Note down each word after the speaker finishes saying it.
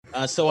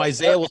So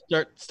Isaiah, we'll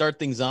start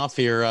things off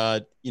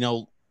here.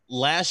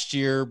 Last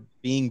year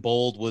being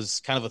bold was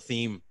kind of a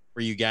theme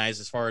for you guys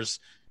as far as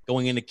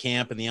going into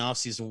camp and the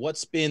offseason.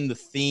 What's been the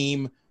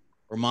theme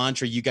or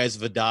mantra you guys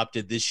have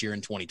adopted this year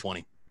in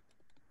 2020?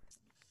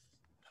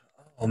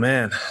 Oh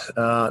man,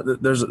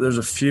 there's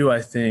a few,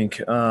 I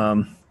think.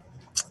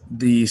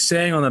 The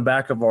saying on the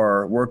back of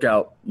our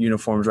workout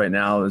uniforms right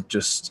now is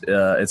just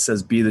it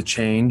says "Be the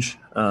change."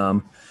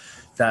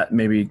 That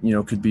maybe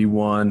could be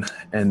one,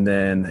 and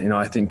then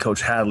I think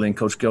Coach Hadley and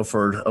Coach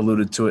Guilford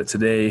alluded to it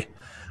today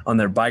on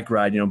their bike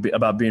ride.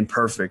 About being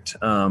perfect.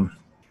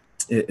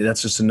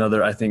 That's just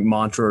another, I think,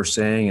 mantra or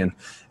saying,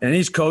 and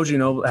each coach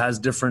has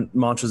different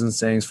mantras and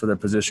sayings for their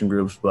position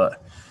groups,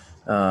 but.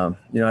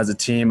 As a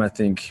team, I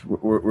think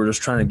we're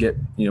just trying to get,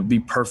 be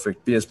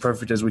perfect, be as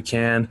perfect as we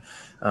can,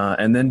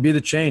 and then be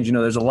the change.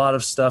 There's a lot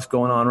of stuff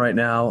going on right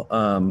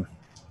now,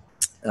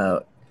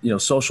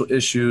 social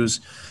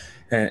issues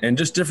and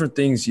just different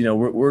things.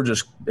 We're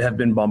just have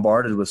been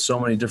bombarded with so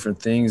many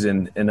different things.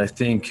 And I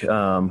think,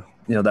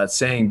 that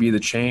saying, be the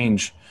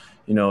change,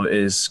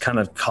 is kind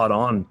of caught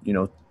on,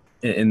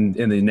 in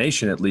the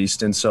nation at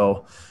least. And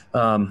so,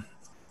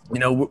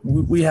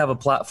 we have a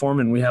platform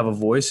and we have a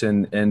voice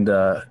and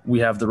we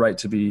have the right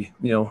to be,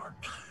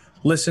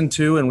 listened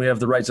to, and we have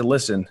the right to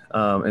listen.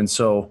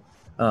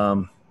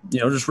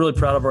 Just really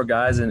proud of our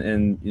guys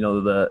and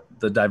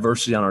the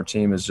diversity on our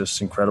team is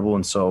just incredible.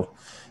 And so,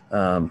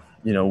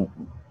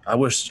 I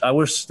wish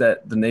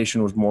that the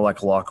nation was more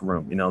like a locker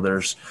room.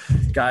 There's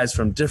guys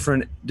from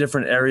different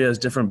areas,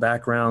 different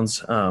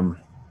backgrounds.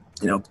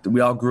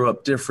 We all grew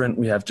up different.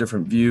 We have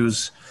different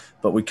views,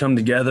 but we come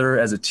together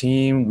as a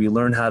team. We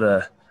learn how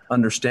to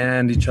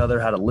understand each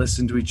other, how to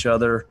listen to each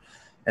other.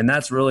 And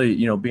that's really,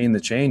 being the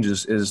change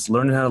is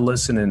learning how to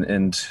listen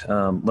and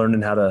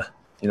learning how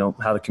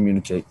to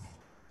communicate.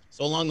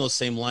 So along those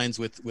same lines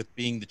with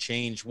being the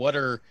change, what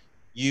are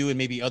you and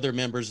maybe other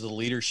members of the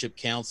Leadership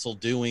Council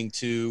doing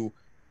to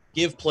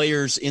give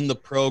players in the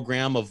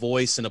program a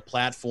voice and a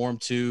platform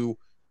to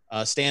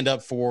stand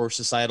up for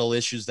societal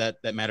issues that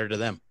matter to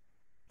them?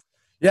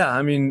 Yeah,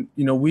 I mean,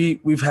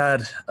 we've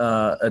had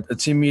a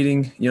team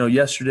meeting,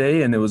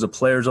 yesterday, and it was a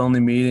players-only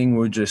meeting.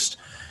 We just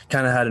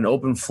kind of had an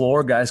open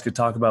floor. Guys could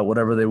talk about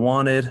whatever they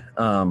wanted,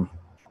 and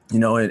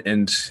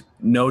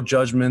no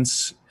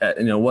judgments,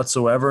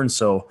 whatsoever. And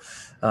so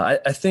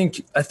I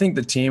think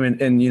the team,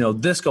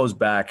 and this goes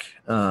back,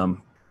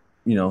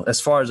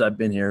 as far as I've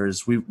been here,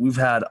 is we've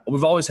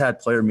always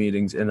had player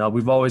meetings, and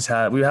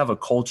we have a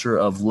culture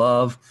of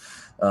love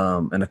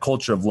and a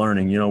culture of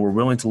learning. We're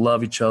willing to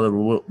love each other.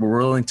 We're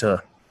willing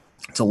to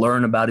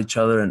learn about each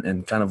other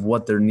and kind of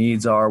what their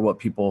needs are, what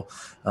people,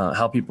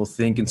 how people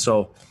think. And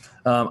so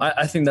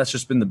I think that's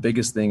just been the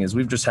biggest thing is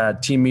we've just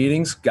had team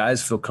meetings.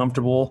 Guys feel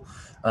comfortable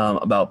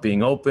about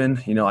being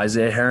open.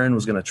 Isaiah Heron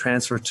was going to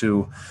transfer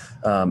to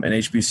an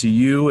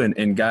HBCU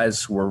and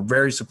guys were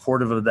very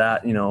supportive of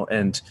that,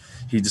 and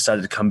he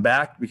decided to come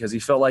back because he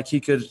felt like he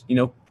could,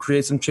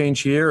 create some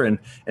change here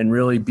and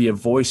really be a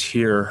voice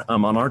here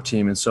on our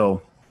team. And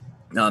so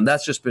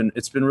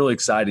it's been really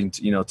exciting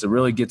to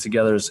really get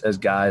together as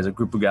guys, a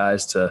group of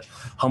guys, to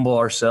humble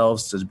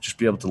ourselves, to just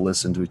be able to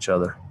listen to each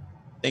other.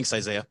 Thanks,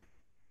 Isaiah.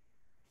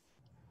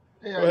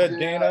 Hey, go ahead,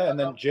 Dana, and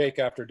then Jake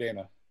after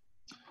Dana.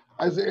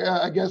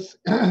 Isaiah, I guess,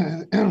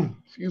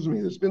 excuse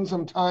me, there's been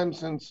some time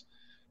since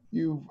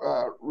you've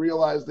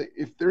realized that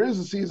if there is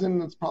a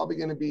season, it's probably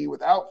going to be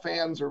without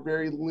fans or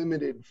very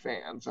limited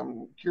fans.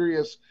 I'm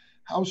curious,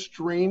 how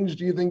strange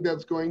do you think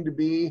that's going to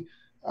be?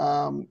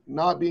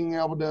 Not being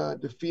able to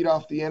feed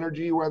off the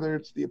energy, whether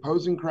it's the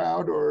opposing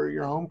crowd or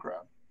your home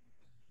crowd.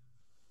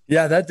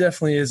 Yeah, that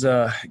definitely is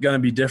going to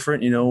be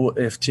different,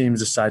 if teams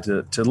decide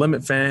to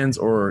limit fans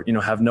or,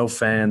 have no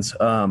fans.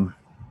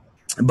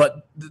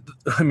 But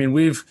I mean,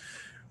 we've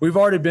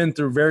already been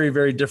through very,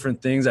 very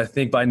different things. I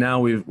think by now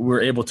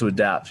we're able to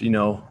adapt, we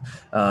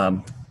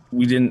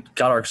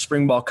got our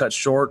spring ball cut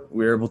short.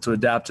 We were able to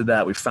adapt to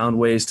that. We found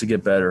ways to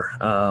get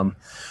better.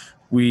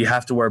 We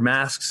have to wear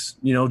masks,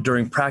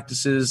 during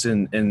practices,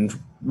 and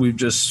we've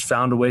just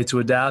found a way to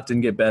adapt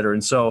and get better.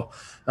 And so,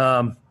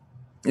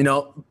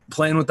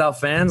 playing without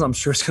fans, I'm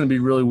sure it's going to be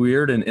really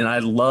weird. And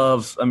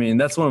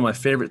that's one of my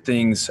favorite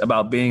things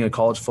about being a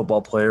college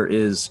football player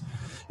is,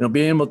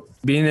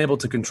 being able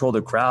to control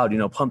the crowd,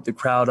 pump the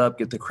crowd up,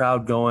 get the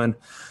crowd going.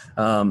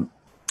 I'm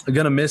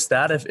going to miss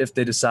that if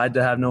they decide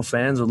to have no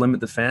fans or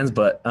limit the fans.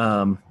 But,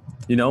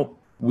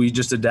 we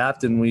just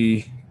adapt and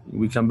we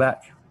come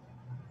back.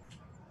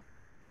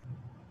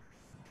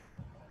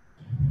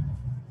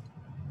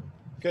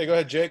 Okay, go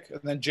ahead, Jake, and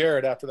then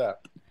Jared after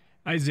that.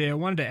 Isaiah, I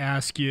wanted to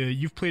ask you,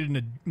 you've played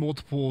in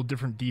multiple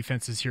different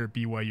defenses here at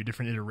BYU,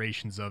 different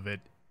iterations of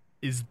it.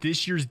 Is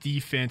this year's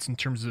defense in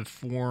terms of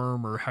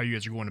form or how you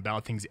guys are going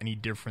about things any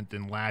different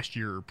than last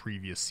year or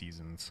previous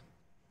seasons?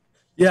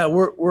 Yeah,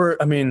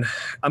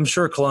 I'm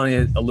sure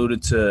Kalani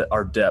alluded to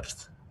our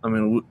depth.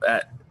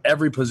 At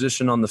every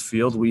position on the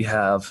field, we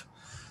have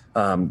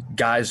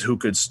guys who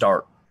could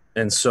start.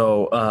 And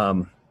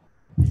so,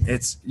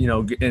 it's,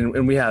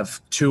 and we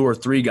have 2 or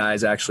 3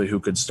 guys actually who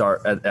could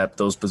start at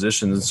those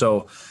positions. And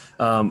so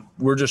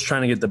we're just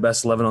trying to get the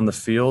best 11 on the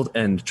field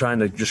and trying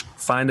to just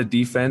find a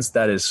defense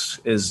that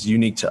is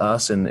unique to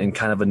us and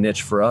kind of a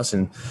niche for us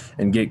and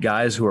get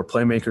guys who are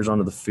playmakers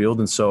onto the field.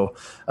 And so,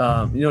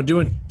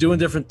 doing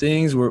different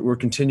things. We're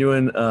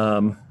continuing,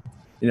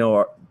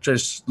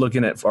 just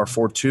looking at our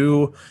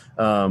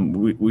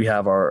 4-2. We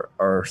have our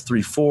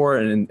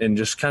 3-4 and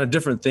just kind of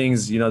different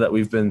things, that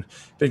we've been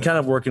kind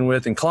of working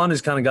with. And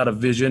Kalani's kind of got a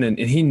vision and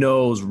he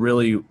knows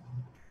really,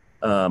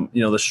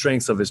 the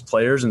strengths of his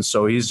players. And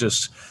so he's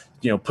just,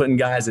 putting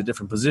guys at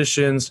different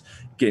positions,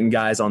 getting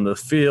guys on the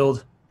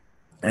field.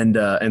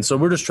 And so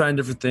we're just trying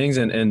different things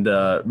and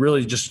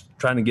really just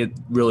trying to get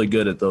really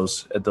good at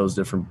those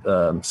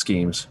different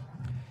schemes.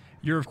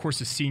 You're, of course,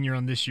 a senior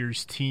on this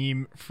year's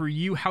team. For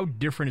you, how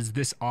different has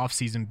this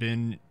offseason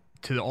been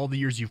to all the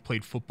years you've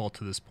played football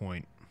to this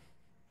point?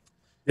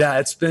 Yeah,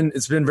 it's been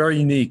very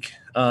unique.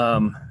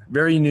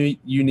 Very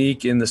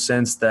unique in the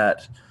sense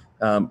that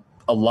a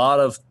lot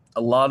of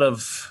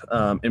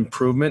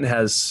improvement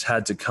has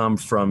had to come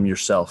from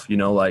yourself.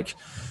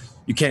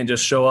 You can't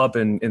just show up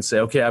and say,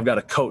 okay, I've got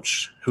a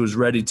coach who's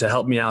ready to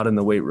help me out in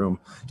the weight room.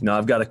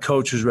 I've got a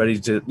coach who's ready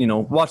to,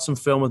 watch some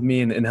film with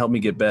me and help me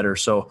get better.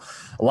 So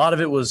a lot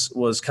of it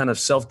was kind of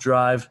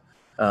self-drive.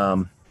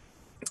 The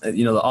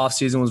off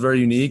season was very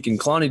unique, and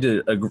Kalani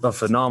did a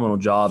phenomenal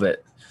job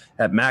at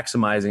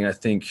maximizing, I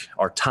think,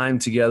 our time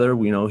together.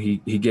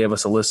 He gave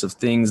us a list of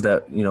things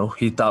that,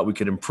 he thought we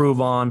could improve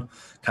on,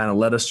 kind of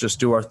let us just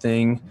do our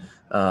thing.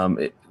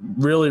 It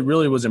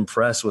really was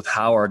impressed with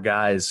how our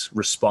guys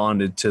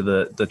responded to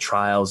the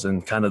trials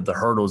and kind of the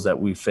hurdles that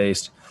we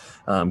faced.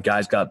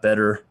 Guys got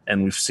better,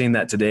 and we've seen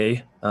that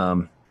today.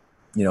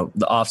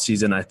 The off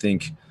season, I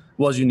think,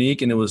 was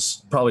unique, and it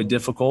was probably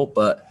difficult,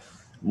 but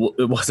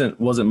it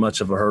wasn't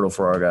much of a hurdle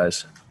for our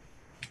guys.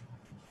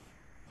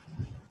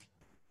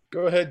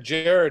 Go ahead,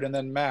 Jared, and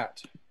then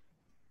Matt.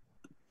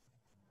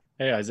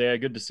 Hey, Isaiah,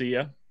 good to see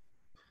you.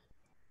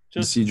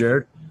 Good to see you,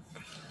 Jared.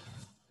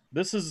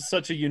 This is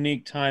such a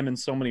unique time in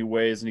so many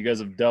ways, and you guys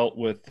have dealt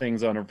with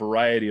things on a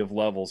variety of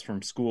levels,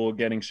 from school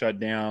getting shut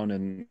down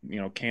and,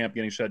 camp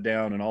getting shut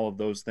down and all of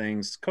those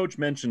things. Coach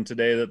mentioned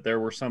today that there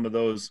were some of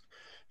those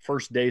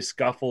first day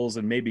scuffles,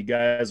 and maybe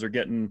guys are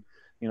getting,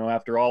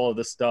 after all of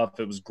this stuff,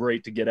 it was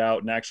great to get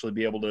out and actually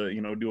be able to,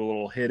 do a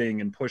little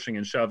hitting and pushing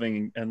and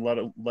shoving and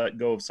let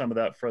go of some of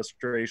that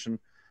frustration.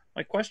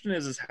 My question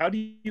is how do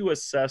you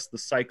assess the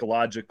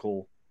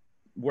psychological,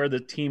 where the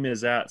team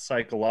is at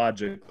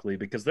psychologically?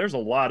 Because there's a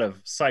lot of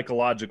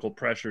psychological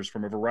pressures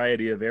from a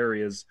variety of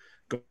areas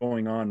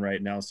going on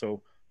right now.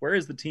 So where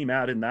is the team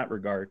at in that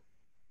regard?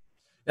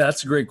 Yeah,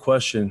 that's a great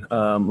question.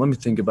 Let me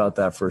think about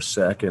that for a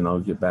sec, and I'll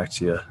get back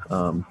to you.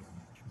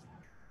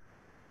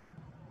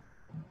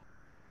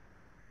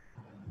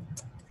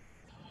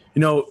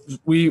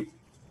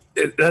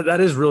 That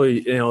is really,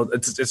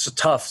 it's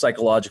tough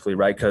psychologically,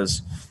 right?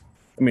 Because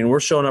we're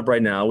showing up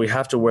right now. We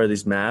have to wear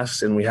these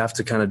masks, and we have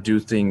to kind of do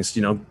things.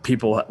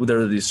 People,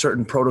 there are these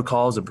certain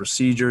protocols and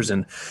procedures,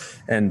 and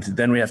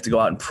then we have to go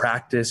out and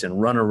practice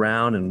and run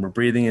around, and we're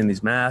breathing in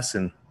these masks,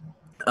 and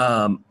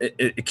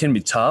it can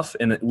be tough.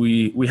 And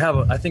we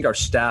have, I think our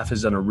staff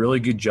has done a really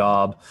good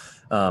job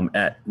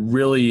at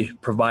really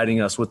providing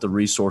us with the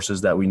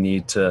resources that we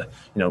need to,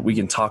 we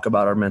can talk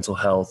about our mental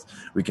health.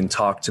 We can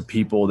talk to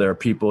people. There are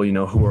people,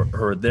 who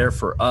are there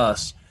for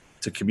us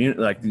to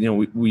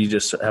communicate. We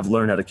just have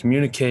learned how to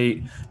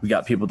communicate. We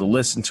got people to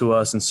listen to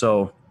us. And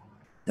so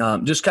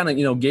just kind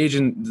of,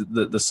 gauging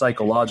the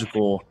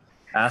psychological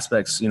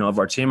aspects, of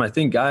our team. I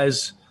think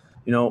guys,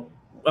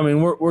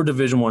 we're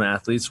Division I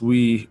athletes.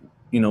 We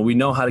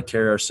know how to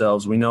carry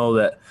ourselves. We know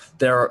that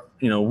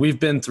we've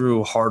been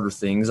through harder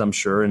things, I'm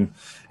sure.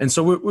 And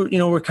so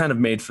we're kind of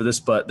made for this,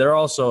 but they're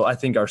also, I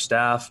think our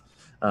staff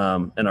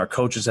and our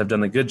coaches have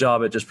done a good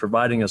job at just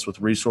providing us with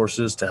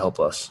resources to help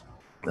us.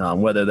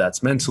 Whether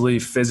that's mentally,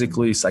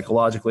 physically,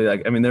 psychologically,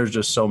 there's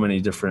just so many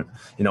different,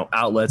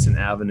 outlets and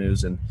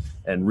avenues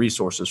and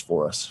resources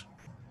for us.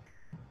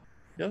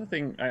 The other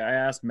thing I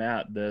asked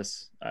Matt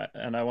this,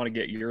 and I want to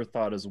get your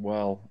thought as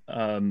well,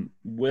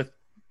 with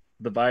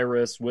the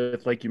virus,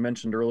 with, like you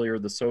mentioned earlier,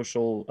 the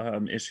social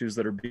issues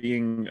that are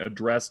being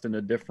addressed in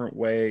a different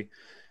way,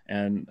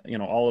 and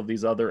all of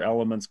these other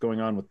elements going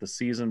on with the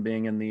season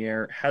being in the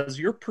air. Has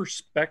your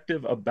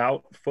perspective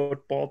about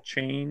football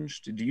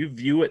changed? Do you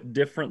view it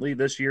differently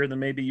this year than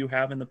maybe you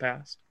have in the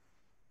past?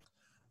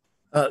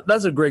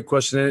 That's a great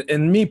question.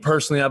 And me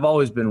personally, I've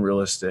always been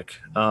realistic.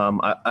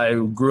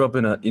 I grew up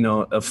in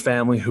a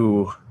family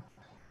who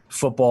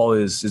football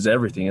is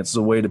everything. It's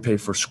a way to pay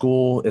for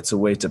school. It's a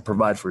way to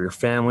provide for your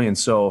family. And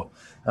so,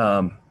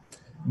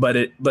 but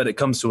it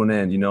comes to an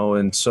end,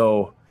 and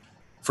so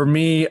for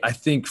me, I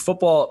think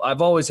football, I've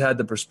always had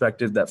the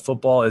perspective that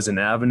football is an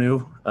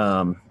avenue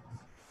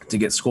to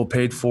get school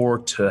paid for,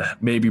 to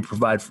maybe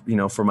provide,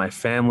 for my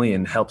family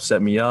and help set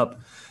me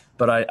up.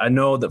 But I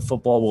know that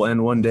football will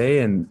end one day,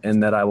 and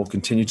that I will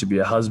continue to be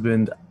a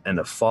husband and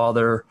a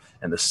father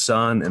and a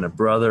son and a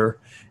brother.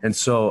 And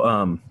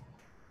so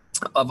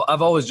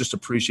I've always just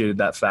appreciated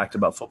that fact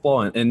about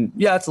football. And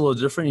yeah, it's a little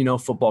different. You know,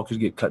 football could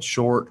get cut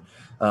short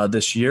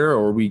this year,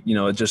 or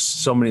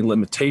just so many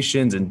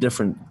limitations and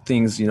different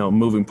things,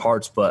 moving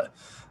parts. But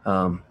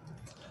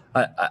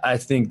I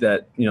think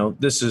that,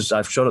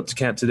 I've showed up to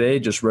camp today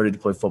just ready to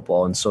play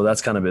football. And so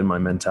that's kind of been my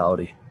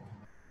mentality.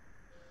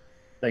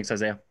 Thanks,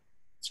 Isaiah.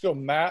 Let's go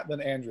Matt,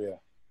 then Andrea.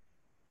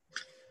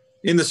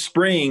 In the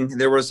spring,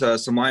 there was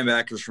some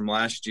linebackers from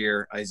last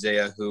year,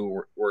 Isaiah,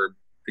 who were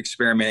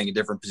experimenting in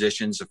different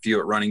positions, a few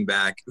at running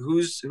back.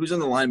 Who's in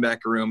the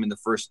linebacker room in the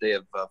first day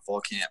of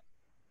fall camp?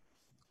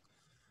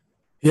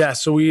 Yeah,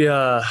 so we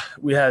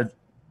had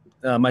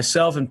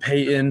myself and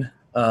Peyton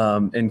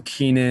and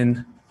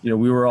Keenan.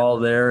 We were all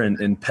there,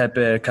 and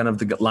Pepe, kind of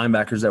the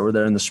linebackers that were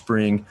there in the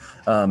spring.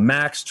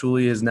 Max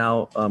Tooley has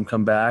now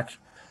come back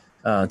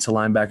to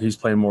linebacker. He's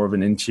playing more of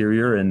an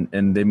interior,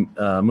 and they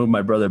moved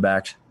my brother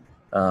back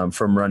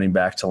from running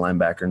back to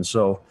linebacker. And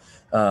so,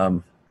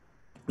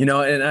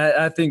 and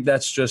I think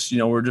that's just,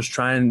 we're just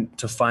trying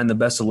to find the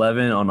best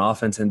 11 on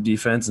offense and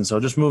defense. And so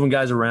just moving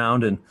guys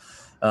around, and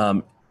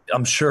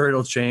I'm sure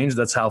it'll change.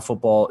 That's how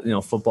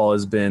football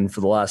has been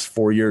for the last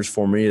 4 years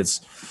for me.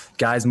 It's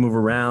guys move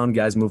around,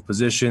 guys move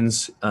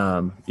positions.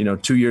 2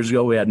 years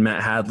ago, we had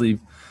Matt Hadley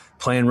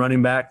playing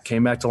running back,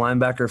 came back to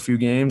linebacker a few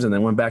games, and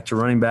then went back to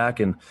running back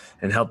and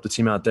helped the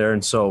team out there.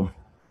 And so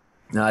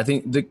I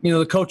think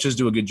the coaches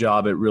do a good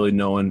job at really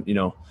knowing,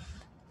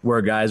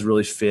 where guys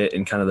really fit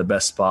in kind of the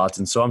best spots.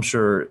 And so I'm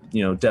sure,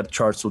 depth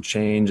charts will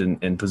change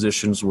and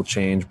positions will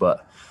change,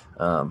 but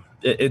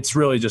it's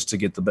really just to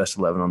get the best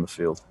 11 on the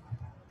field.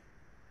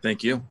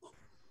 Thank you.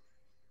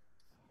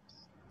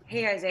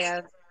 Hey,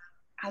 Isaiah.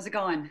 How's it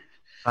going?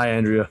 Hi,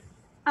 Andrea.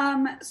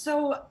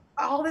 So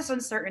all this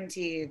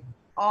uncertainty,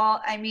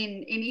 and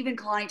even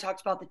Kalani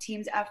talked about the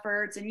team's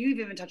efforts, and you've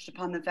even touched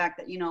upon the fact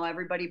that,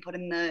 everybody put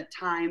in the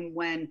time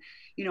when,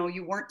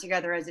 you weren't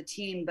together as a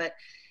team. But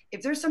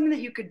if there's something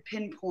that you could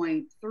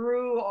pinpoint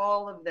through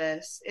all of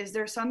this, is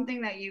there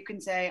something that you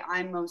can say,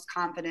 I'm most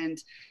confident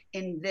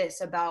in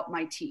this about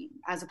my team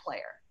as a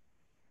player?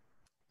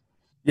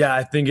 Yeah,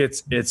 I think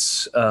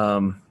it's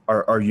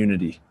our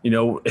unity.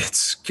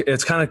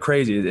 It's kind of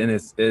crazy, and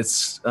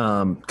it's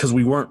because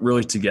we weren't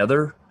really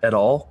together at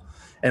all,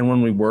 and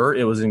when we were,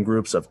 it was in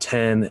groups of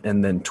 10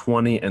 and then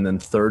 20 and then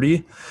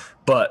 30.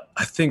 But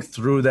I think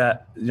through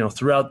that,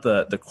 throughout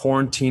the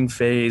quarantine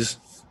phase,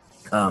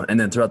 and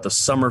then throughout the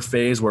summer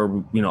phase where,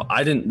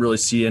 I didn't really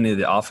see any of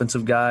the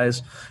offensive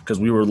guys because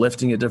we were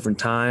lifting at different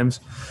times.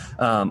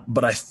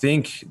 But I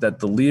think that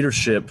the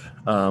leadership,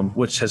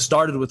 which has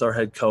started with our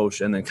head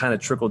coach and then kind of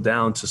trickled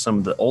down to some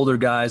of the older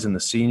guys and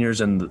the seniors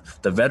and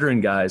the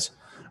veteran guys,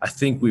 I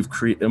think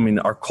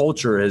our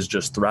culture has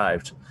just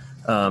thrived.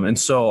 And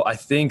so I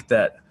think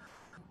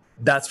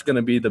that's going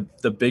to be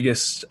the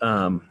biggest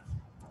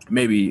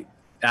maybe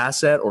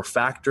asset or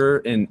factor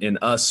in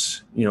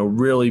us,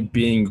 really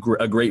being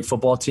a great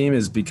football team,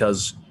 is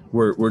because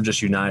we're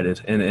just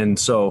united. And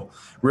so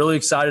really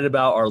excited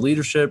about our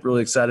leadership,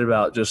 really excited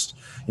about just,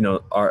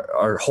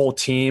 our whole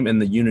team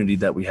and the unity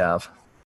that we have.